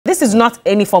this is not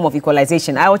any form of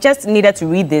equalization. I just needed to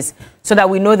read this so that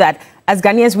we know that as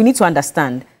Ghanaians, we need to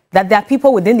understand that there are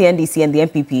people within the NDC and the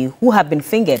NPP who have been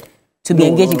fingered to be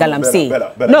engaged in galamsey.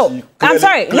 No, I'm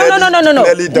sorry. No.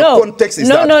 Clearly, the context is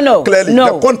that. Clearly,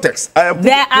 the context.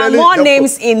 There are more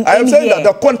names in I am saying that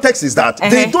the context is that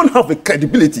they don't have the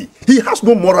credibility. He has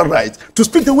no moral right to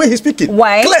speak the way he's speaking.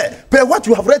 Why? Claire, per what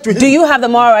you have read to him. Do you have the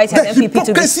moral right as the NPP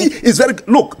to be hypocrisy is very...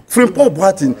 Look, Frimpong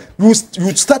Boateng,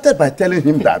 you started by telling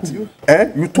him that.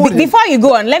 You told him... Before you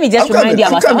go on, let me just remind you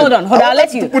about... Hold on, I'll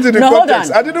let you... Hold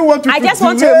on. I didn't want to... I just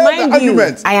want to remind you...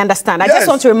 I understand. I just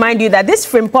want to remind you that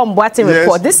this Frimpong Boateng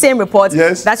report, this same report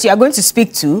that you are going to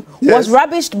speak to, was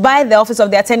rubbished by the Office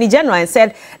of the Attorney General and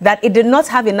said that it did not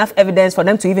have enough evidence for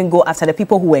them to even go after the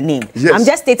people who were named. I'm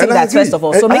just stating that first of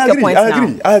all. So make your point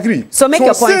now. I agree. So make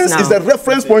your point now. Since it's the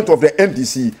reference point of the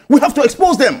NDC, we have to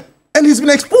expose them. And he's been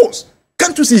exposed.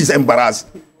 Can't you see he's embarrassed?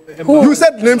 You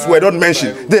said names were not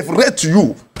mentioned. They've read to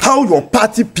you how your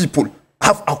party people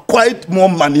have acquired more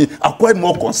money, acquired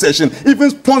more concession, even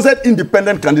sponsored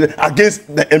independent candidates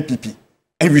against the NPP.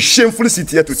 And we shamefully sit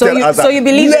here to tell us that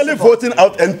merely voting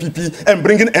out NPP and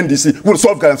bringing NDC will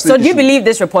solve galamsey. So do you believe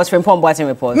this report, Frimpong Boateng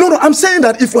report? No, I'm saying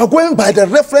that if we are going by the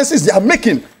references they are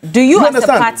making... Do you as a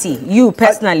party, you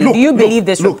personally, do you believe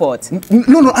this report?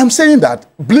 No, I'm saying that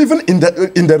believing in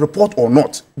the report or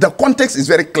not, the context is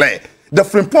very clear. The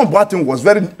Frimpong Boateng was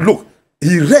very... Look,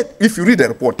 he read, if you read the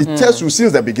report, it tells you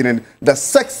since the beginning the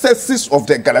successes of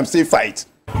the galamsey fight.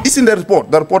 It's in the report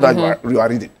that you are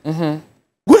reading.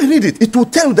 Go and read it. It will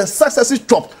tell the successes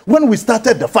chopped when we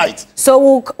started the fight.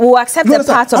 So we'll accept the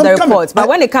part of the report, but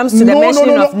when it comes to the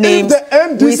mentioning of names, if the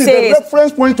NDC, we say the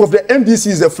reference point of the NDC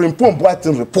is the Frimpong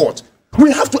Boateng report.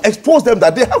 We have to expose them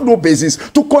that they have no basis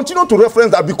to continue to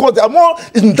reference that because they are more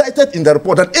indicted in the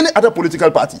report than any other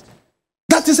political party.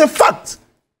 That is a fact.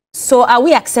 So are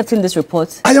we accepting this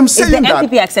report? I am saying that... Is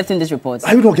the NPP accepting this report?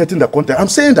 Are you not getting the content? I'm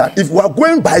saying that if we are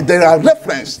going by their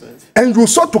reference and you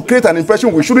sought to create an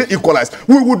impression we shouldn't equalize,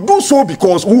 we would do so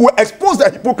because we will expose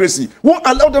their hypocrisy. We won't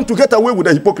allow them to get away with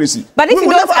the hypocrisy. But if you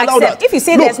don't accept, if you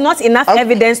say there's not enough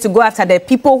evidence to go after the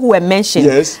people who were mentioned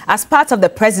as part of the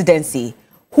presidency,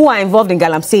 who are involved in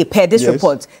galamsey per this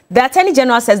report, the Attorney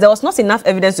General says there was not enough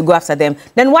evidence to go after them,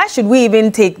 then why should we even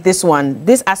take this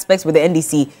aspects with the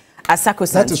NDC as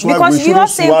sacrosanct? That is why we shouldn't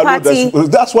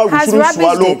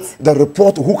swallow the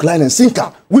report hook, line, and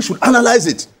sinker. We should analyze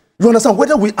it. You understand?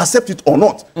 Whether we accept it or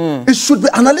not, it should be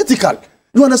analytical.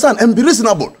 You understand? And be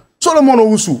reasonable. Solomon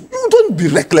Owusu, you don't be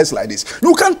reckless like this.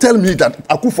 You can't tell me that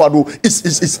Akufo-Addo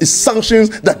is sanctions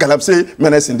the galamsey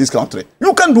menace in this country.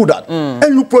 You can't do that.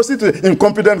 And you proceed to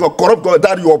incompetent or corrupt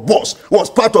that your boss was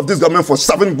part of this government for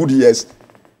 7 good years.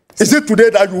 Is it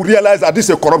today that you realize that this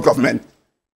is a corrupt government?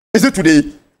 Is it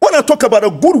today? When I talk about the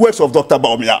good works of Dr.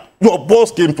 Baumia, your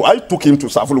boss I took him to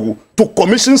Savulugu to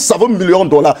commission $7 million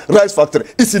rice factory.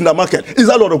 It's in the market. Is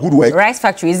that a lot of good work? Rice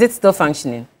factory, is it still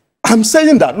functioning? I'm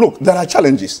saying that, look, there are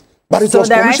challenges. But it was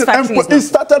commissioned and it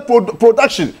started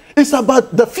production. It's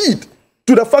about the feed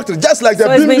to the factory. Just like the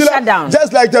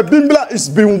Bimbila has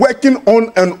been working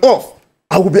on and off.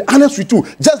 I will be honest with you.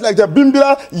 Just like the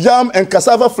Bimbila yam and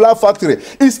cassava flour factory,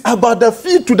 it's about the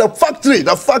feed to the factory.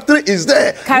 The factory is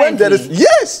there. Currently, when there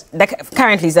is,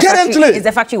 currently, is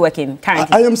the factory working?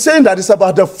 Currently, I am saying that it's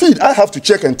about the feed. I have to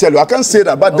check and tell you. I can't say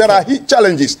that, but there are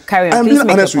challenges. I'm being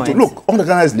honest with you. Look,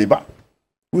 Organised Labour,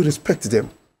 we respect them.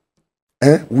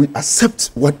 We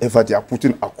accept whatever they are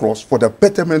putting across for the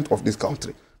betterment of this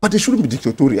country. But they shouldn't be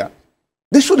dictatorial.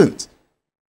 They shouldn't.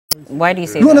 Why do you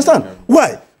say that? You understand?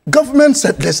 Why? Government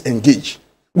said, let's engage.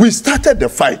 We started the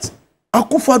fight.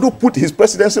 Akufo-Addo put his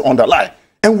presidency on the line.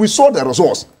 And we saw the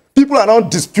results. People are now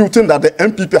disputing that the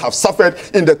NPP have suffered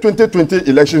in the 2020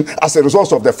 election as a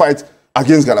result of the fight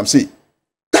against galamsey.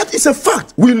 That is a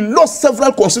fact. We lost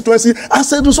several constituencies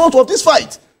as a result of this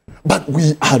fight. But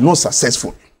we are not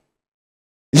successful.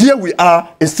 Here we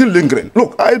are, it's still lingering.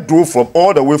 Look, I drove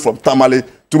all the way from Tamale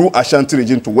through Ashanti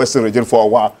region to Western region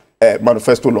for our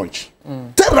manifesto launch.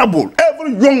 Terrible.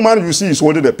 Every young man you see is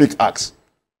holding a pickaxe.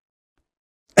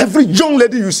 Every young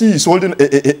lady you see is holding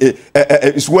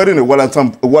is wearing a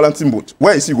Wellington boot.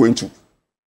 Where is he going to?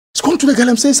 He's going to the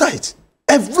galamsey site.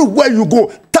 Everywhere you go,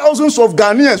 thousands of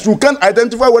Ghanaians, you can't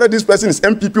identify whether this person is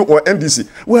MPP or NDC.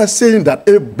 We are saying that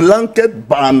a blanket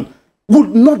ban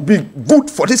would not be good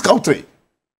for this country.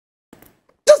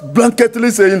 Just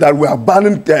blanketly saying that we are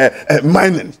banning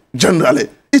mining generally,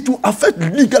 it will affect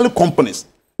legal companies.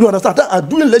 You understand? That are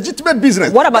doing legitimate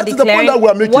business. What about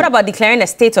declaring a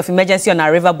state of emergency on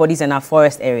our river bodies and our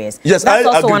forest areas? Yes, I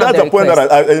agree. That's the point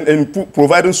that in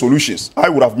providing solutions, I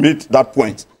would have made that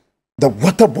point. The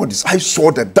water bodies, I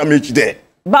saw the damage there.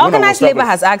 But Organised Labour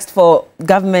has asked for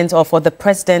government or for the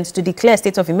president to declare a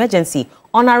state of emergency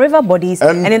on our river bodies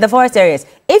and in the forest areas.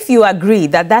 If you agree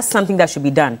that that's something that should be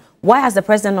done, why has the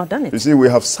president not done it? You see, we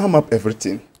have summed up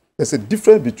everything. There's a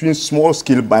difference between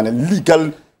small-scale mining,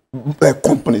 legal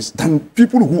companies, than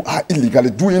people who are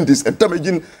illegally doing this and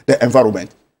damaging the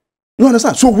environment. You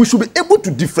understand? So we should be able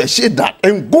to differentiate that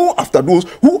and go after those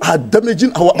who are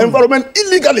damaging our environment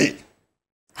illegally.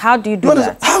 How do you do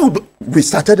that? We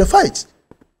started the fight.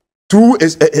 Through an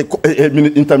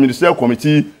interministerial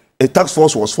committee, a task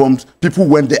force was formed. People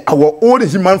went there. Our own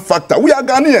human factor. We are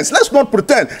Ghanaians. Let's not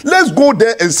pretend. Let's go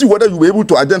there and see whether you were able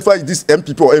to identify these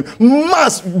people.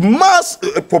 Mass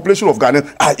population of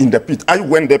Ghanaians are in the pit. I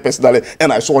went there personally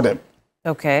and I saw them.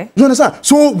 Okay. You understand?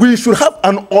 So we should have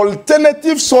an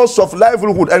alternative source of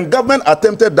livelihood, and government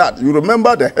attempted that. You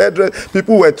remember the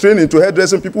people were trained into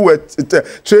hairdressing, people were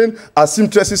trained as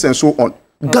seamstresses and so on.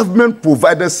 Government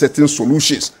provided certain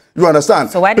solutions. You understand?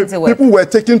 So why did it work? People were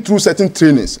taken through certain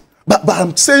trainings. But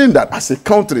I'm saying that as a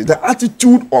country, the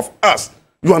attitude of us,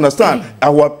 you understand,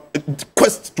 our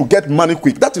quest to get money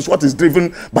quick, that is what is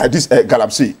driven by this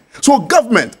Galamsey. So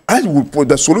government,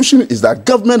 the solution is that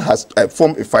government has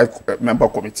formed a 5-member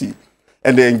committee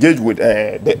and they engage with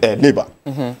the Labour.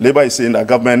 Labour is saying that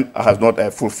government has not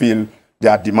fulfilled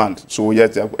their demand. So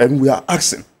yet, and we are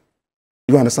asking,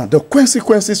 you understand, the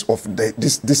consequences of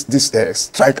this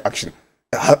strike action.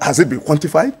 Has it been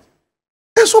quantified?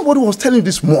 And somebody was telling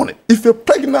this morning, if a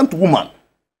pregnant woman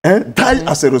died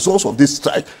as a result of this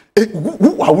strike,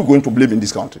 who are we going to blame in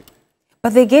this country?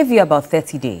 But they gave you about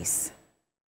 30 days.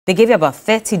 They gave you about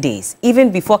 30 days,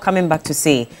 even before coming back to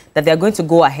say that they're going to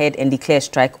go ahead and declare a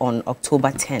strike on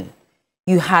October 10.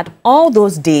 You had all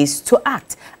those days to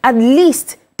act, at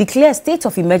least declare a state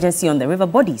of emergency on the river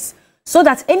bodies, so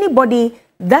that anybody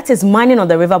that is mining on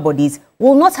the river bodies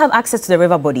will not have access to the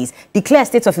river bodies, declare a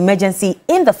state of emergency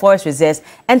in the forest reserves,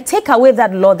 and take away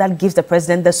that law that gives the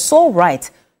president the sole right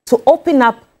to open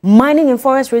up mining in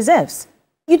forest reserves.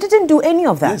 You didn't do any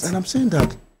of that. Yes, and I'm saying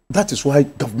that is why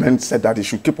government said that it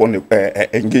should keep on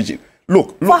engaging.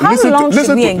 Look, for how long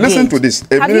should we engage? Listen to this.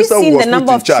 Have you seen the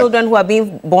number of children who are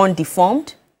being born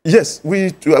deformed? Yes,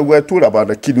 we were told about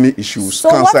the kidney issues,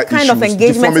 so cancer what kind of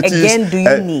engagement again do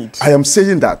you need? I am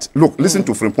saying that, look, listen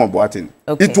to Frimpong Boateng.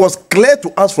 Okay. It was clear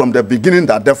to us from the beginning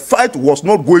that the fight was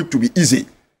not going to be easy.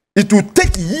 It would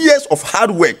take years of hard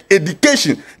work,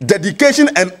 education, dedication,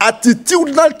 and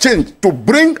attitudinal change to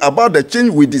bring about the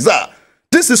change we desire.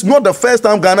 This is not the first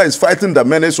time Ghana is fighting the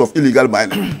menace of illegal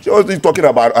mining. She was talking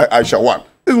about Aisha One.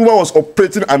 This woman was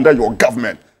operating under your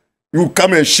government. You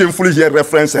come and shamefully hear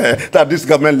reference that this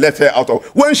government let her out of.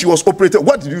 When she was operating,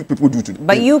 what did you people do to her?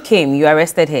 But you came, you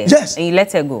arrested her. Yes. And you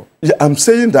let her go. Yeah, I'm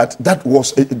saying that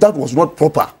was not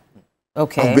proper.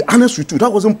 Okay. I'll be honest with you,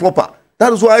 that wasn't proper.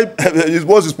 That is why his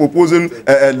boss is proposing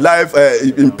life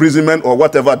imprisonment or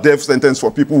whatever death sentence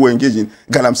for people who engage in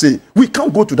Galamsey. We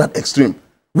can't go to that extreme.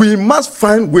 We must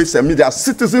find ways, and they are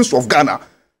citizens of Ghana,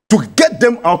 to get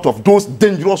them out of those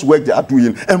dangerous work they are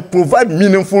doing and provide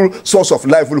meaningful source of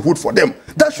livelihood for them.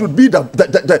 That should be the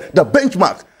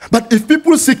benchmark. But if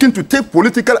people seeking to take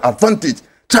political advantage,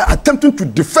 attempting to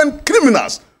defend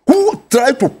criminals who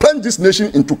try to plunge this nation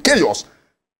into chaos,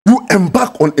 you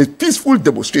embark on a peaceful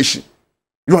demonstration.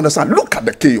 You understand? Look at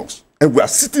the chaos. And we are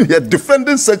sitting here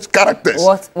defending such characters.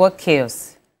 What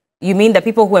chaos? You mean the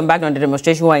people who embarked on the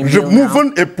demonstration who are in jail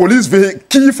removing now? A police vehicle,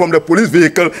 key from the police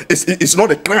vehicle is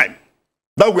not a crime.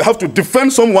 That we have to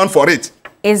defend someone for it.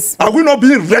 Are we not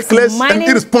being reckless and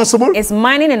irresponsible? Is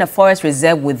mining in a forest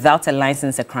reserve without a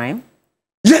license a crime?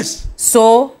 Yes.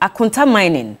 So, Akunta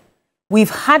mining,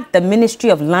 we've had the Ministry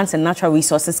of Lands and Natural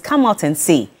Resources come out and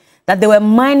say that they were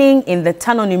mining in the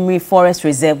Tanonimri Forest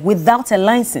Reserve without a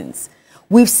license.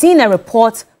 We've seen a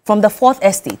report from the 4th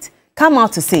Estate come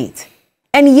out to say it.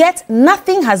 And yet,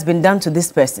 nothing has been done to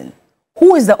this person.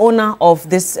 Who is the owner of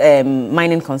this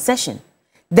mining concession?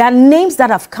 There are names that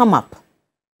have come up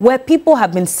where people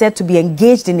have been said to be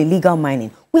engaged in illegal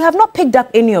mining. We have not picked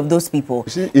up any of those people.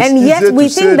 See, and yet we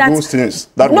think that those things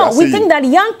that we think that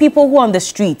young people who are on the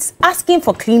streets asking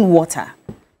for clean water,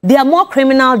 they are more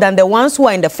criminal than the ones who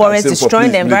are in the forest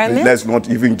destroying the environment. Let's not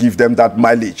even give them that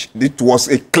mileage. It was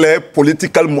a clear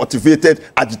political motivated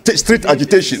street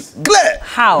agitation. Clear.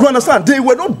 How? You understand? They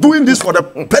were not doing this for the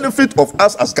benefit of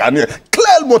us as Ghanaians.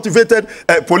 Clear motivated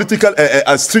political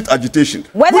street agitation.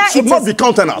 Which should not be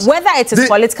countenanced. Whether it is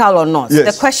political or not,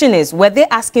 yes. The question is, were they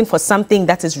asking for something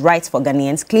that is right for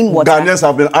Ghanaians, clean water? Ghanaians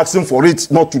have been asking for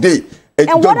it, not today.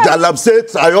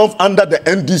 Galamsey triumph under the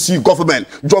NDC government.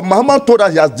 John Mahama told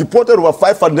us he has deported over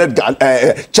 500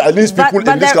 Chinese people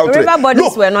in this country. River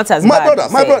bodies were not as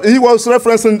bad. My brother, he was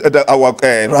referencing our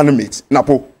running mate,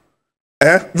 Napo.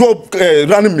 Your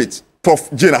running mate, Prof.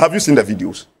 Jena, have you seen the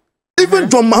videos? Even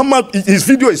John Mahama, his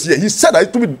video is here. He said that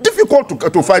it will be difficult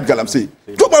to fight Galamsey.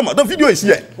 John Mahama, the video is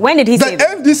here. When did he say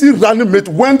that? The NDC running mate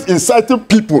went inciting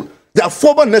people. Their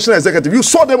former national executive. You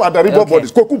saw them at the river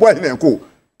bodies, Kokuba and Co.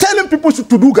 Telling people to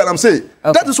do Galamsey.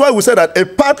 That is why we said that a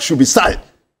pact should be signed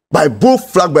by both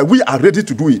flags, but we are ready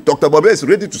to do it. Dr. Babe is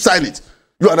ready to sign it.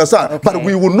 You understand? But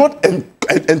we will not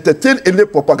entertain any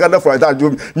propaganda for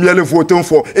that. Merely voting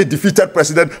for a defeated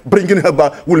president, bringing her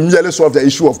back, will merely solve the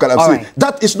issue of Galamsey.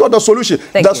 That is not the solution.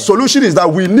 The solution is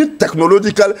that we need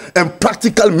technological and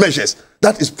practical measures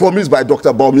that is promised by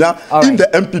Dr. Baumia in the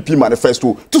MPP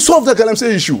manifesto to solve the Galamsey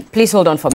issue. Please hold on for